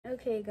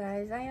Okay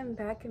guys, I am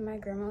back in my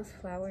grandma's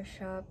flower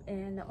shop,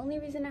 and the only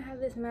reason I have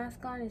this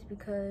mask on is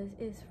because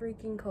it's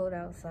freaking cold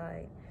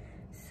outside.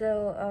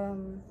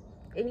 So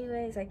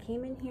anyways, I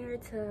came in here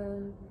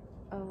to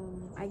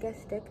I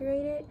guess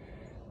decorate it,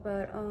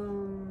 but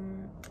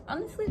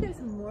honestly there's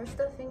more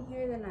stuff in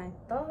here than I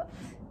thought.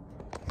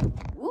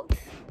 Whoops.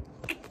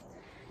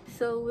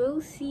 So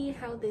we'll see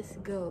how this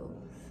goes.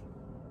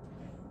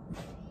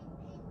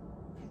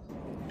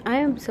 I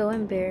am so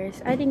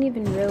embarrassed. I didn't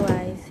even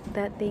realize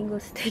that thing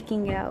was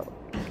sticking out.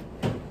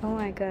 Oh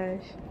my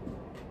gosh.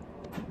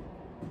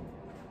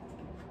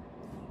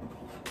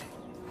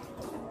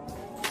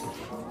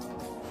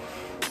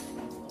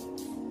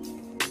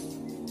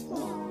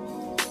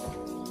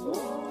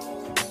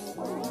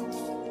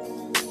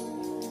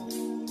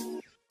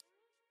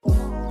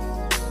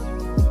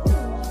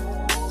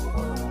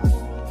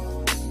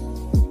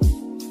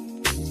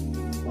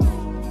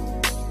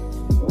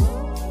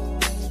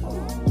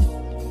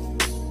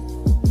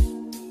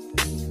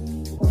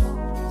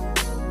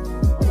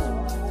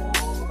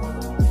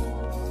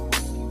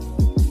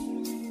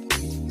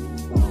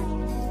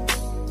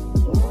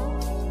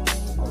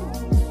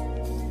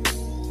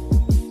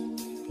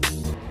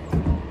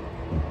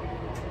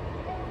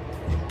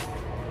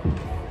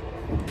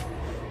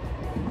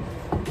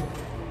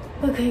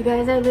 Okay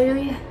guys, I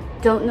literally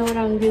don't know what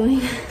I'm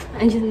doing.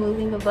 I'm just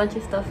moving a bunch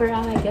of stuff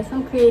around. I guess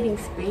I'm creating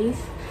space.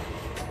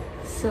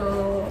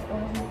 So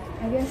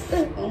I guess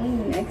the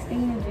only next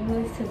thing to do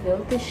is to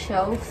build the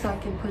shelf so I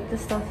can put the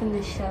stuff in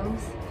the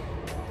shelves,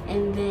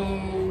 and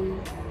then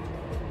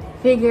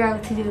figure out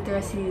what to do with the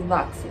rest of these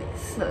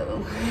boxes.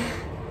 So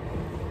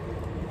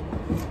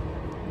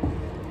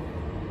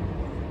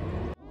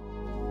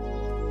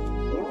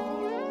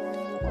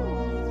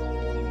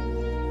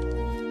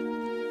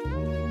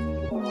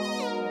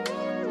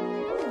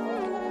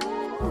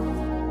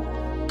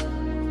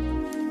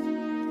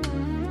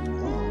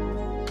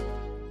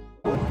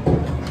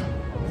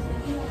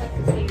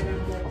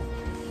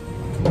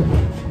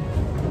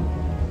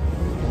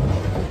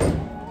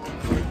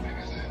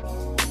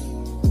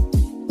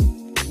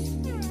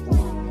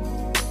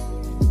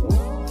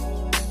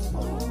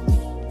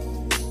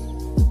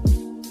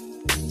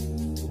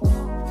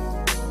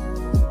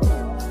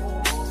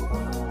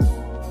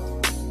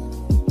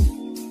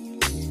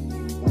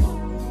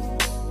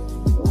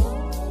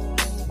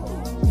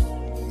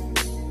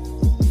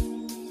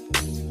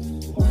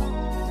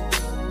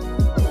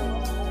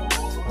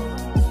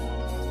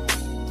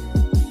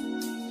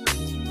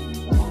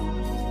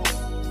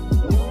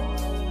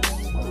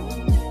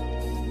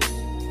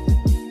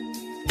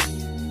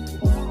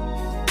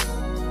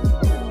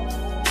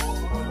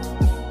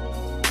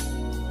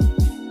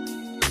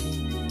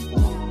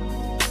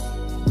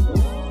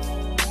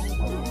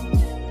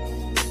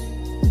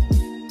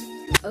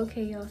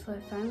okay y'all, so I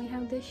finally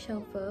have this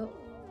shelf up.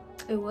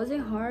 It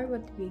wasn't hard,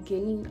 but at the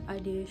beginning I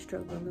did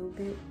struggle a little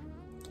bit.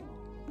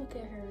 Look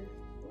at her,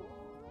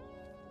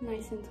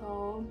 nice and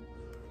tall.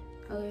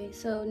 Okay,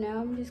 so now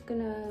I'm just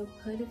gonna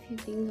put a few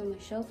things on the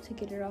shelf to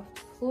get it off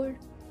the floor,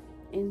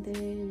 and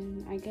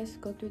then I guess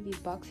go through these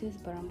boxes,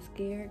 but I'm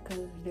scared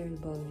because there's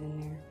bugs in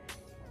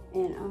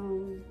there.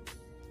 And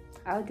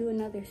I'll do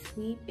another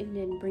sweep and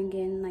then bring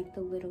in like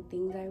the little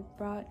things I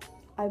got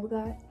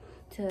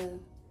to,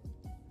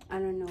 I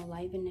don't know,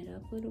 liven it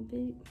up a little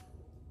bit.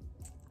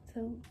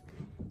 So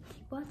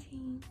keep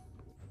watching.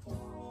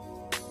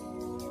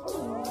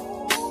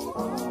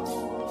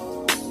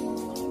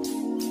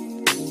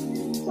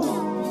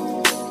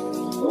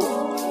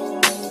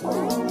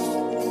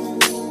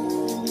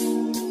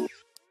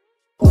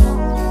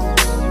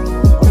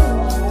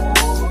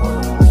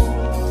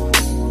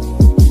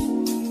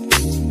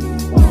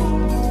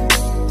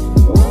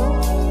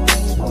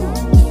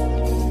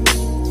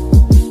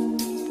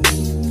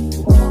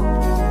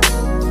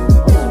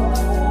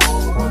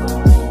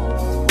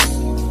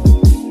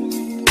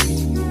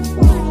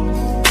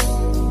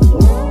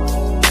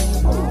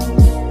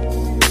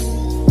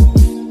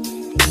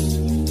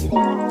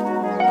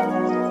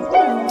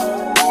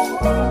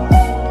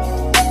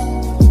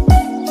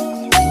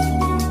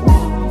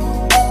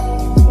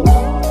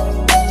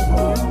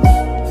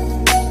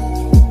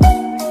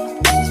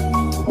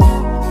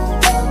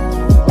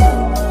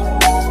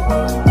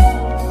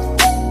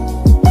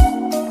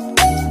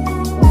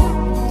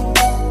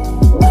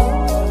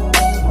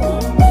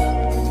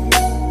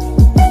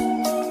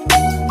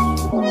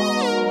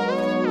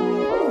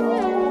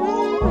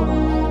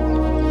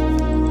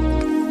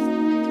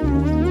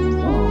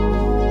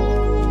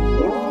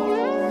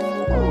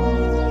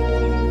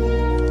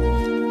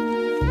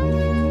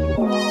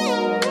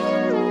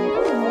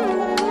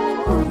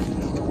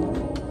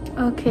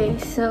 Okay,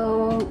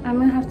 so I'm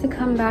gonna have to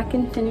come back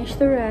and finish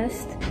the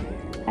rest.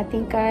 I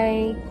think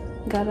I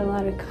got a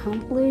lot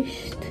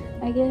accomplished,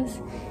 I guess.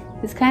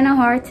 It's kind of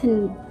hard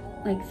to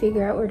like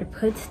figure out where to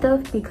put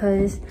stuff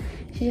because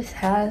she just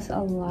has a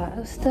lot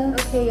of stuff.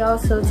 Okay y'all,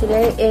 so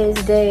today is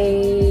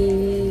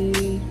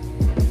day,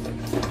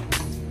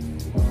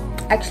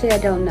 actually I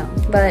don't know,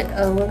 but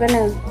we're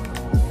gonna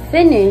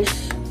finish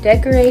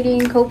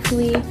decorating,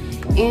 hopefully,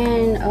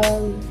 and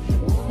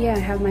yeah,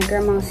 have my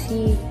grandma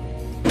see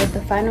what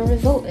the final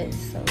result is.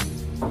 So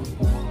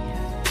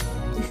yeah,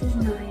 this is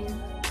Naya.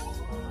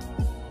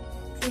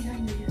 Say hi,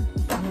 Naya.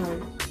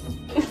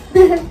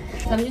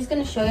 So I'm just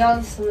gonna show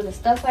y'all some of the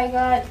stuff I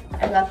got.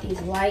 I got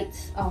these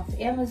lights off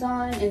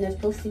Amazon, and they're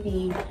supposed to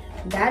be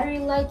battery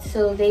lights,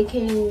 so they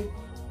can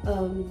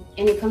and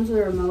it comes with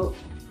a remote,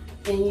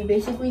 and you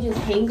basically just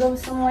hang them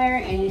somewhere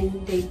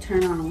and they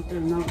turn on with the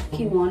remote.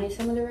 He wanted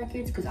some of the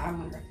records because I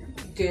want a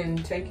record.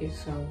 Didn't take it,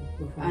 so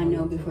I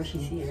know before she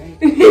see it,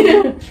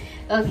 right?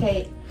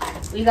 Okay,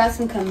 we got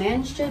some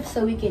command strips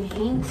so we can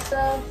hang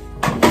stuff.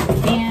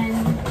 And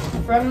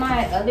from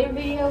my other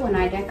video when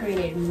I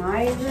decorated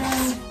my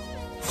room,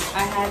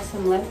 I had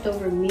some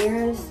leftover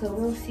mirrors, so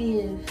we'll see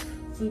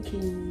if we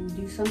can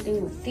do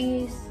something with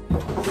these.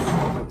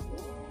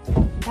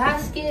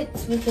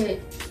 Baskets we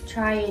could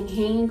try and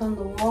hang on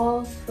the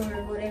walls for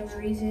whatever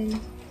reason.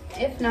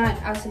 If not,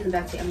 I'll send them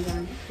back to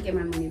Amazon to get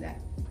my money back.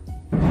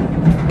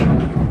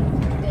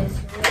 This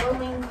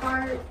rolling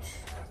cart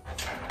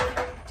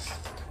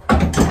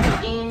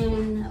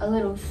and a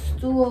little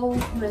stool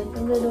with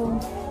a little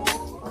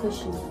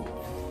cushion on it.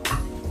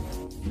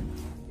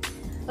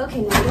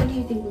 Okay, now what do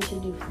you think we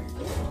should do first?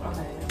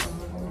 okay.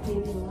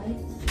 Maybe the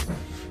lights?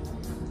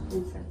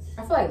 I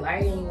feel like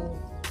lighting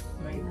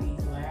might be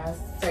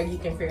last, so you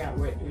can figure out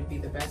what would be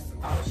the best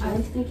option. I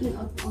was thinking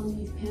up on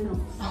these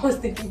panels. I was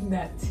thinking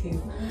that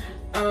too.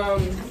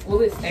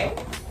 Will it stay?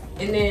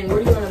 And then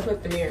where do you want to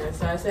put the mirror?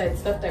 So I said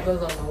stuff that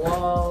goes on the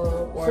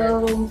wall, or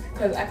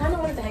because I kind of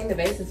wanted to hang the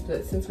vases,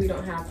 but since we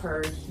don't have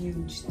her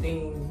huge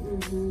thing,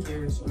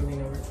 there's really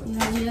nowhere to put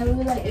it. Yeah,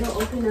 like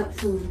it'll open up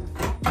some.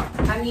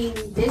 I mean,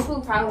 this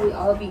will probably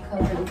all be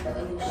covered with the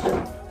other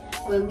shelf,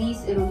 but at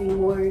least it'll be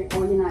more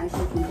organized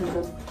looking because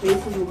the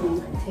vases will be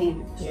in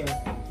containers. Yeah.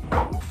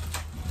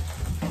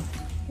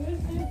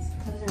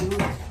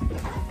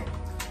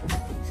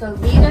 So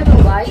these are the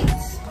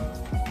lights,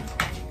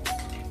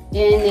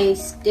 and they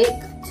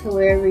stick to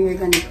wherever you're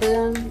gonna put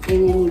them,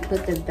 and then you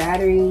put the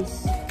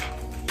batteries.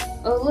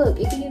 Oh look,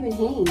 it can even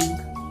hang.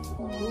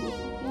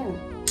 Yeah,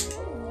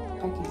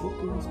 I can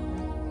open this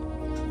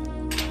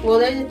part. Well,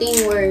 there's a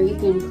thing where you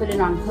can put it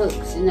on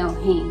hooks and they'll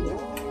hang,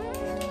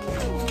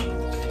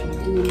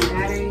 and then the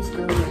batteries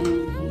go in here.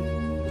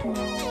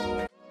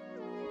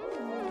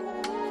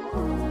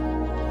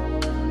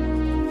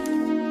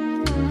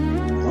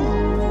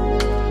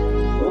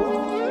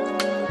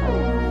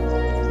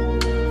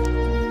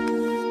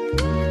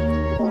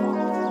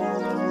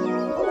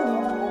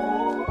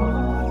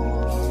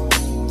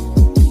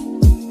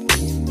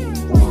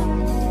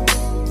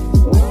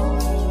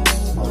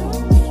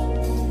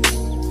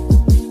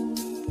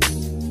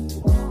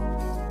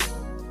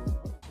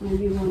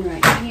 Maybe one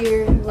right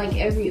here, like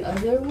every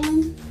other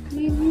one,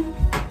 maybe.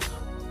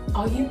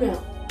 Oh, you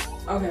meant,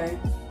 okay.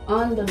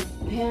 On the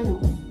panel.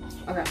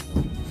 Okay.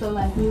 So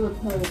like we would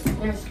put,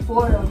 there's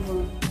 4 of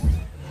them.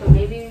 So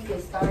maybe we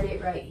could start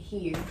it right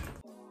here.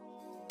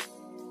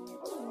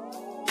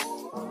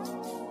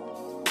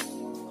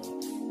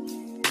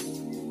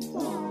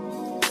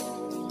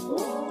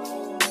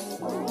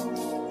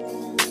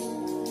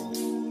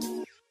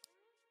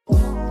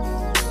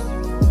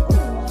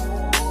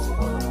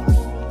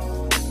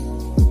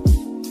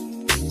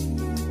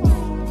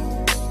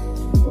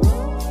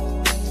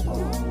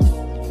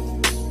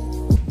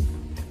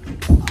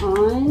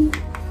 On.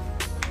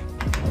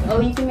 Oh,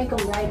 you can make them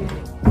brighter.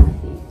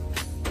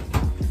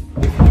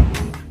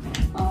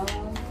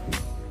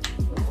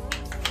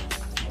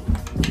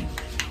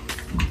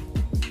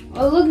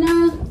 Oh, look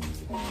now.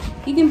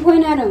 You can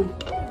point at them.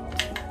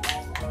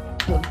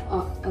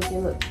 Oh, okay,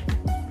 look.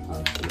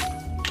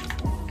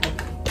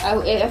 Oh,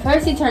 okay. At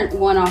first, he turned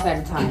one off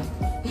at a time.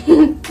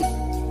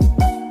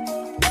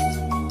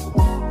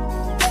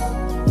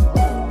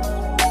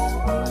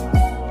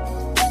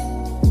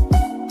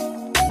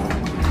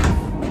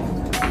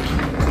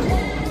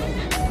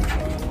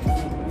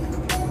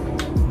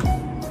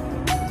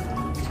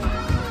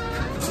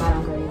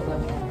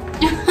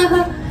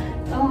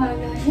 Oh my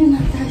gosh, you're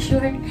not that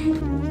short.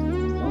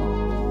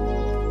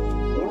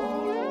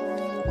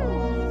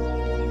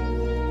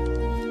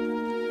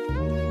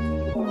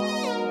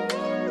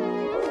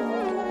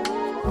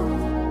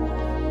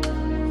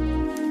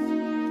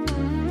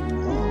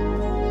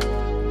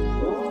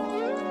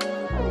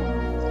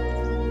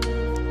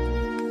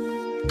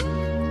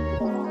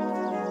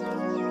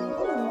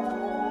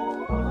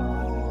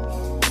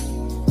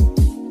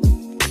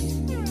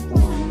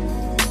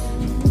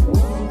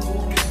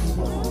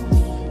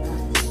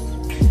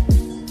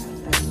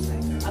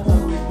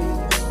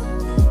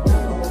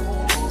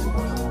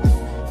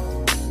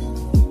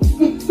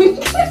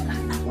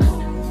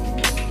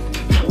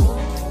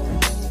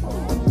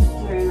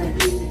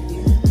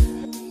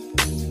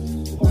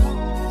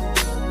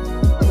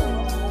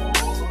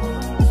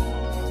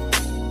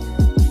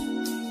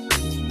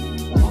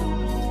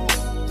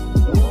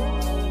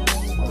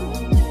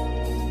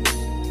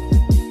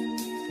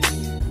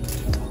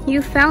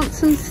 You found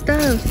some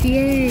stuff,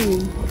 yay!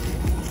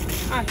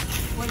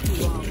 What do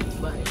you want?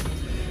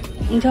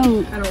 You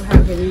don't. I don't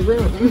have any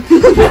room.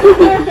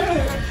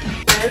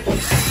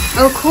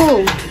 Oh,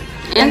 cool.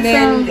 And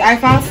then I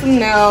found some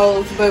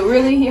nails, but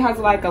really he has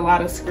like a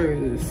lot of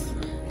screws.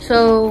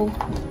 So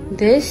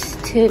this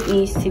tip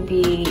needs to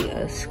be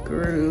a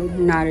screw,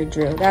 not a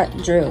drill. That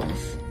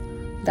drills.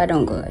 That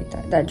don't go like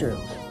that. That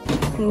drills.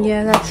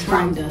 Yeah, that's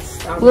fine.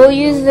 We'll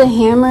use the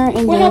hammer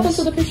and what happened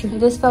to the picture?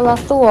 This fell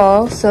off the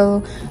wall,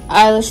 so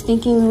I was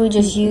thinking we would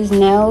just use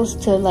nails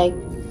to like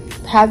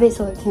have it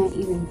so it can't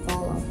even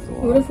fall off the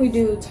wall. What if we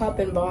do top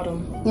and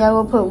bottom? Yeah,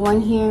 we'll put one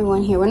here,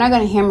 one here. We're not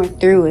gonna hammer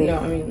through it. No,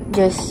 I mean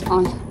just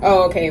on.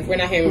 Oh, okay. If we're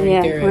not hammering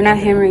through it. Yeah, we're not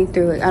hammering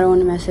through it. I don't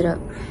want to mess it up.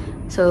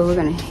 So we're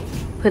gonna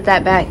put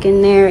that back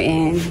in there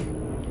and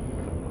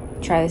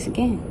try this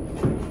again.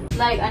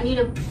 Like I need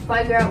to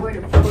figure out where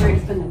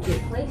it's gonna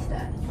get placed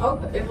at. Oh,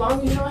 as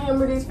long as you don't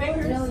hammer these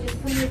fingers. No,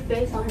 just put your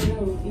face on her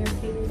nose, your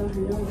fingers on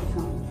her nose or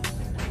something.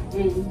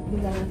 And we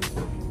gotta.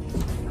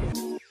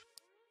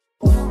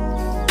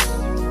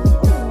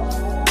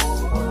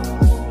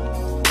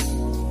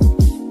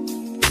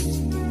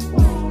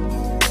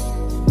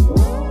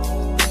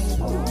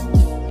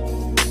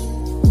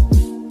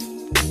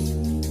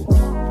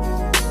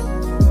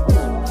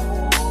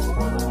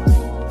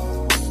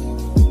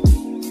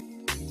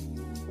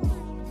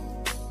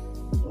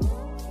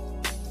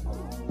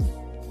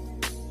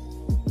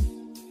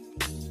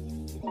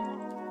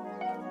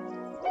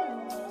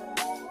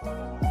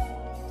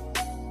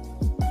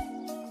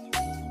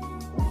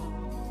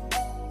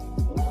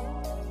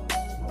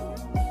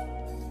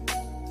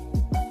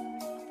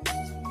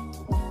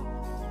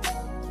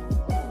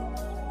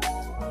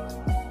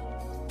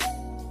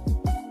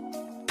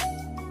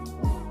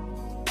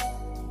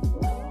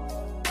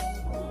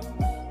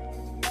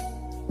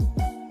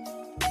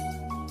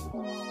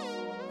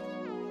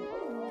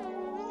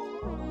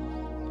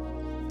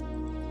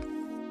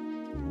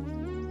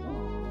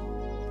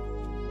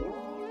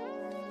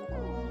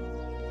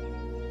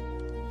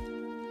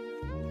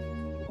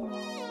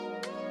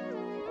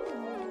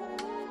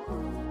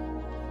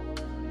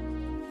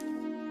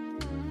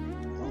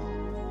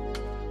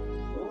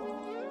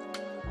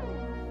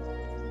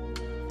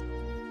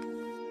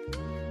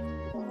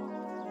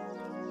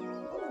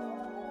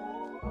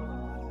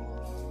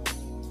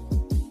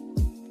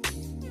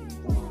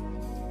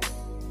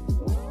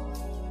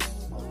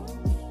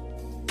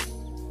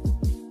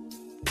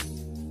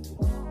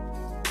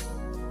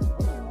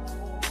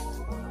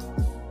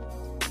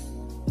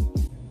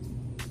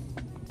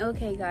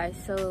 Okay guys,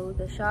 so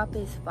the shop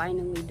is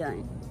finally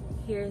done.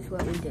 Here's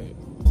what we did.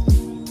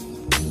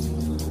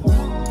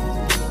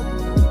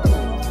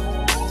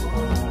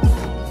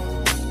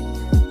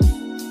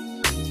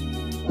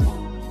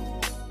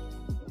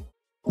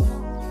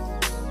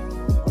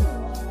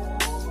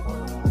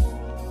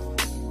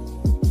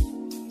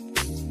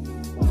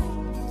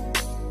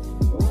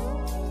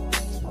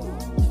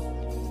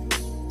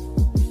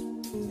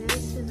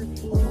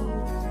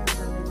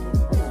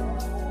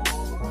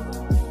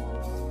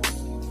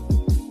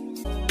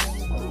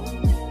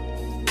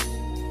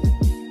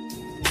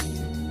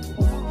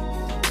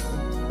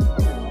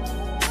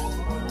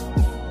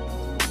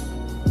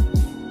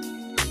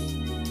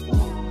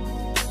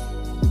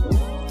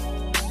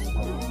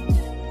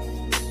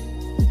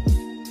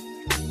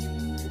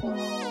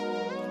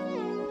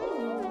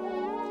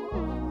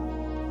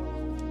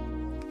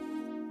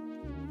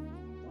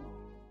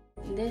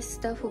 This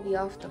stuff will be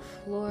off the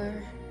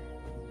floor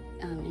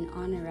and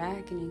on a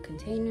rack and in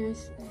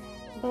containers,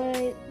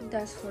 but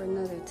that's for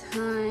another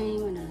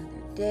time, another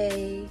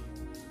day.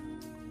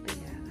 But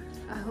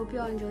yeah, I hope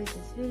y'all enjoyed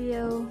this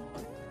video.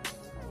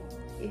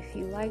 If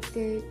you liked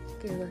it,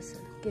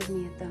 give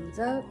me a thumbs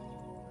up,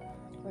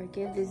 or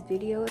give this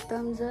video a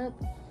thumbs up,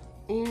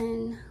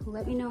 and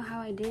let me know how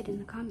I did in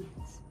the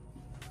comments.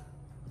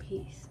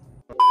 Peace.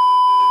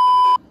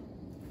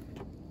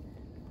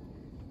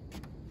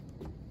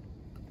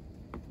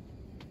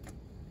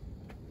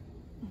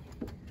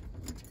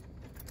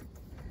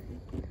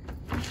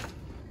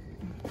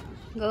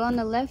 Go on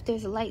the left,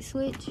 there's a light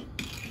switch.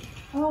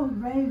 Oh,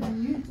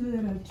 Raven, you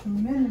did a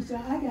tremendous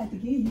job. I got to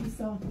give you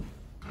something.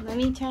 Let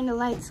me turn the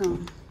lights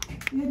on.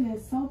 It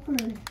is so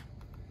pretty.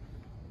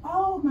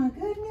 Oh, my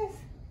goodness.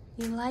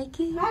 You like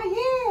it?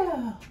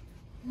 Oh,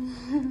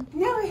 yeah.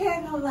 Never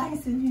had no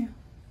lights in here.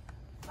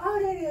 Oh,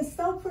 that is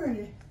so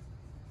pretty.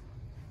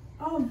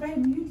 Oh,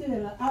 baby, you did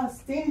an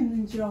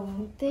outstanding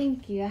job.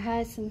 Thank you. I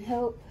had some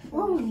help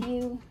from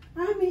you.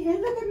 I mean,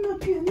 and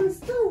look at my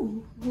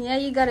stool. Yeah,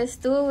 you got a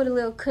stool with a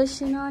little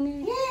cushion on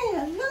it.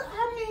 Yeah, look,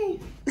 I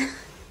mean,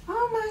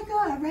 oh my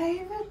God,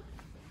 Raven.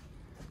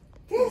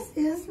 This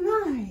is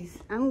nice.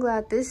 I'm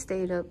glad this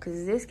stayed up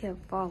because this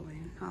kept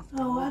falling off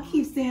the wall. I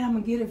keep saying I'm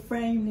going to get it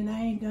framed and I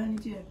ain't done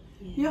it yet.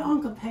 Yeah. Your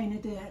uncle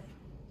painted that.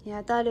 Yeah,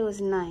 I thought it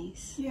was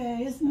nice.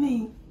 Yeah, it's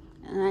me.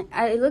 And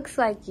it looks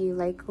like you,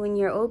 like when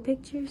your old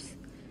pictures.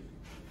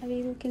 Have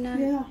you looking at?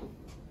 Yeah.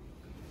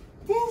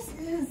 This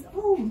is,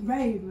 oh,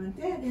 Raven,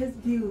 that is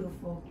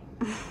beautiful.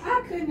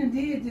 I couldn't have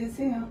did this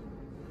here.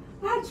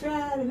 I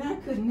tried and I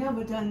could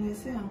never done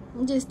this here.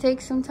 It just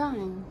takes some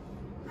time.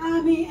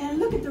 I mean, and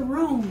look at the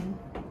room.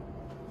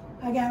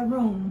 I got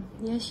room.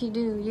 Yes, you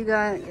do. You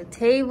got a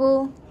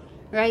table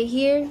right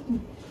here.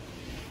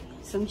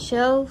 Some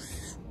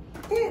shelves.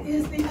 It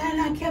is the,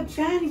 and I kept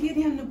trying to get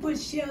him to put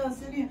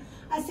shelves in here.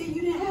 I said,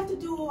 you didn't have to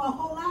do a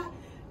whole lot.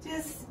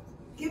 Just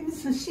give me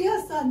some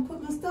shelves so I can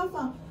put my stuff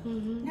on.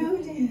 No,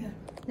 it did.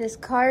 This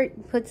cart,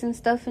 put some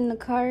stuff in the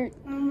cart.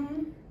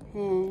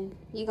 And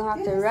you're going to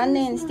have to run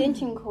the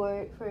extension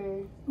cord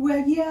for...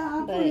 Well,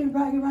 yeah, I put it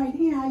right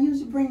here. I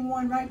usually bring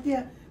one right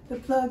there to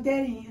plug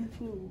that in.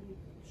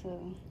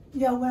 So...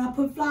 Yeah, when I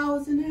put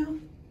flowers in there,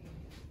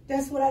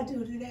 that's what I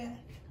do to that.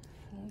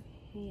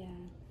 Yeah.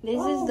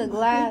 This is the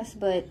glass,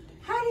 but...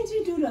 How did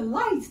you do the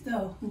lights,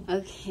 though?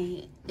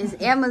 Okay.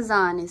 It's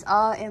Amazon. It's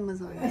all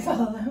Amazon. That's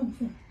all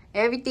I'm...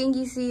 Everything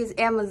you see is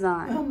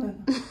Amazon.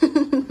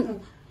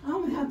 I'm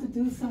going to have to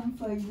do something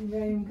for you,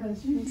 Rayy,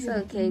 because you did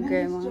a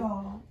tremendous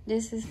job.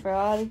 This is for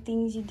all the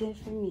things you did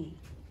for me.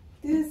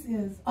 This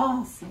is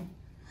awesome.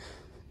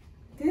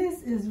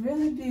 This is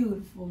really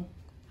beautiful.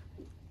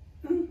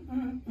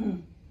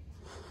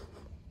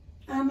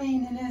 I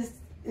mean, and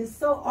it's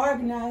so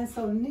organized,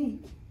 so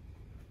neat.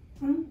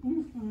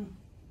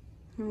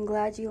 I'm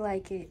glad you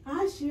like it.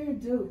 I sure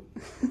do.